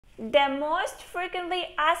The most frequently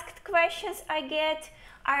asked questions I get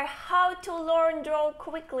are how to learn draw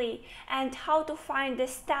quickly and how to find the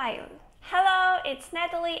style. Hello, it's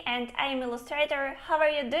Natalie and I'm Illustrator. How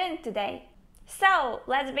are you doing today? So,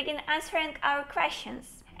 let's begin answering our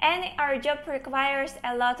questions. Any art job requires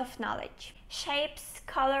a lot of knowledge, shapes,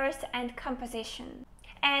 colors and composition.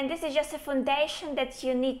 And this is just a foundation that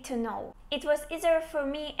you need to know. It was easier for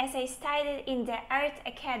me as I studied in the art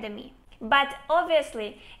academy. But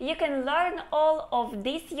obviously, you can learn all of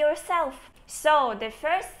this yourself. So, the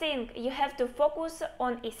first thing you have to focus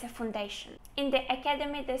on is a foundation. In the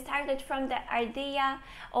academy, they started from the idea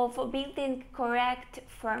of building correct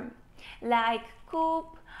form, like cube,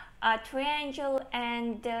 a triangle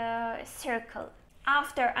and a circle.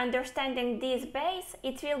 After understanding this base,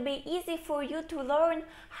 it will be easy for you to learn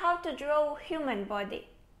how to draw human body.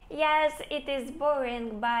 Yes, it is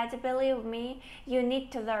boring, but believe me, you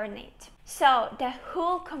need to learn it. So, the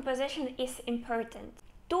whole composition is important.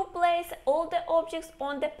 To place all the objects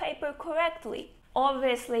on the paper correctly.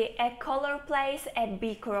 Obviously, a color plays a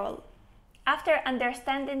big role. After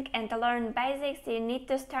understanding and learning basics, you need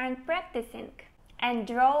to start practicing and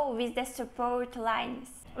draw with the support lines.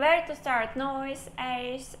 Where to start nose,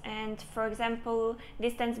 eyes, and for example,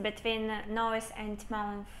 distance between nose and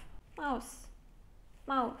mouth.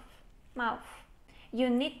 Mouth. You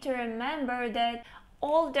need to remember that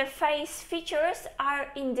all the face features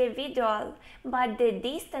are individual, but the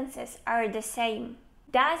distances are the same.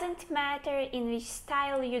 Doesn't matter in which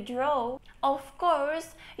style you draw. Of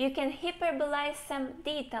course, you can hyperbolize some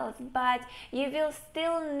details, but you will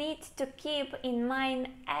still need to keep in mind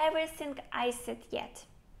everything I said yet.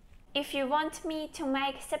 If you want me to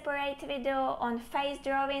make a separate video on face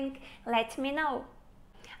drawing, let me know.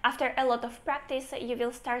 After a lot of practice, you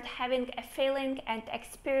will start having a feeling and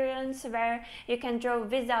experience where you can draw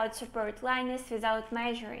without support lines, without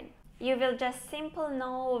measuring. You will just simply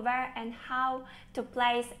know where and how to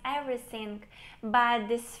place everything, but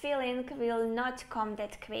this feeling will not come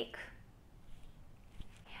that quick.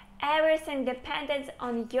 Everything depends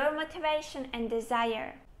on your motivation and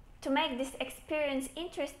desire. To make this experience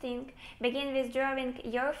interesting, begin with drawing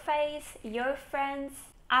your face, your friends,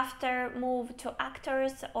 after move to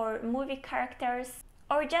actors or movie characters,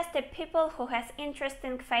 or just the people who has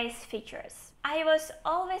interesting face features. I was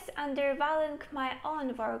always undervaluing my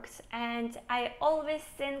own works and I always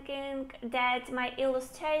thinking that my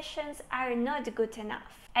illustrations are not good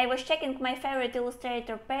enough. I was checking my favorite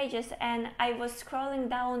Illustrator pages and I was scrolling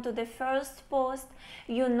down to the first post.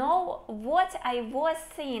 You know what I was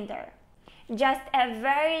seeing there? Just a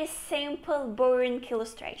very simple, boring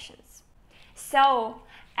illustrations. So,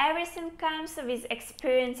 everything comes with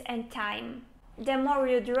experience and time. The more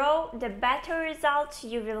you draw, the better results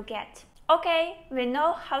you will get. Okay, we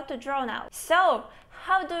know how to draw now. So,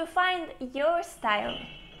 how do you find your style?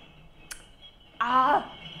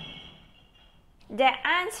 The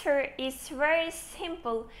answer is very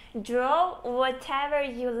simple. Draw whatever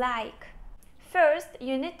you like. First,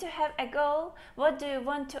 you need to have a goal. What do you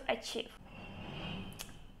want to achieve?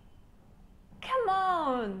 Come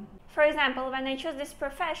on! For example, when I chose this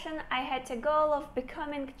profession, I had a goal of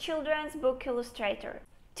becoming children's book illustrator.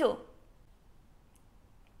 2.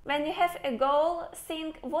 When you have a goal,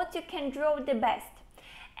 think what you can draw the best.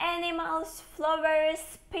 Animals,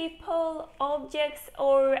 flowers, people, objects,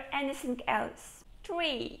 or anything else.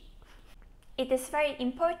 3. It is very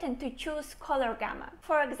important to choose color gamma.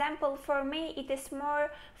 For example, for me, it is more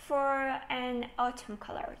for an autumn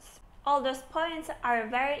colors. All those points are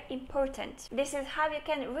very important. This is how you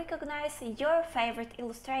can recognize your favorite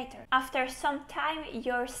illustrator. After some time,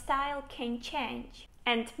 your style can change.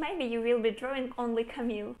 And maybe you will be drawing only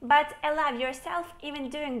Camille. But allow yourself even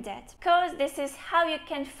doing that. Because this is how you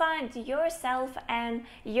can find yourself and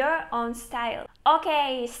your own style.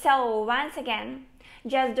 Okay, so once again,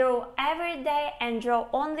 just draw every day and draw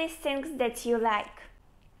only things that you like.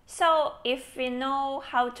 So, if we know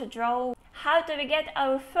how to draw, how do we get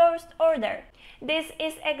our first order? This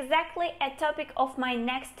is exactly a topic of my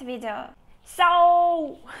next video.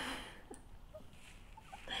 So,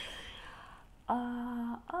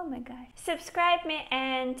 oh my god. Subscribe me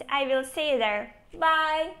and I will see you there.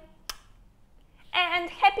 Bye! And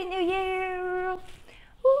Happy New Year!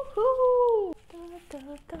 Woohoo!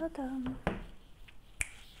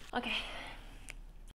 Okay.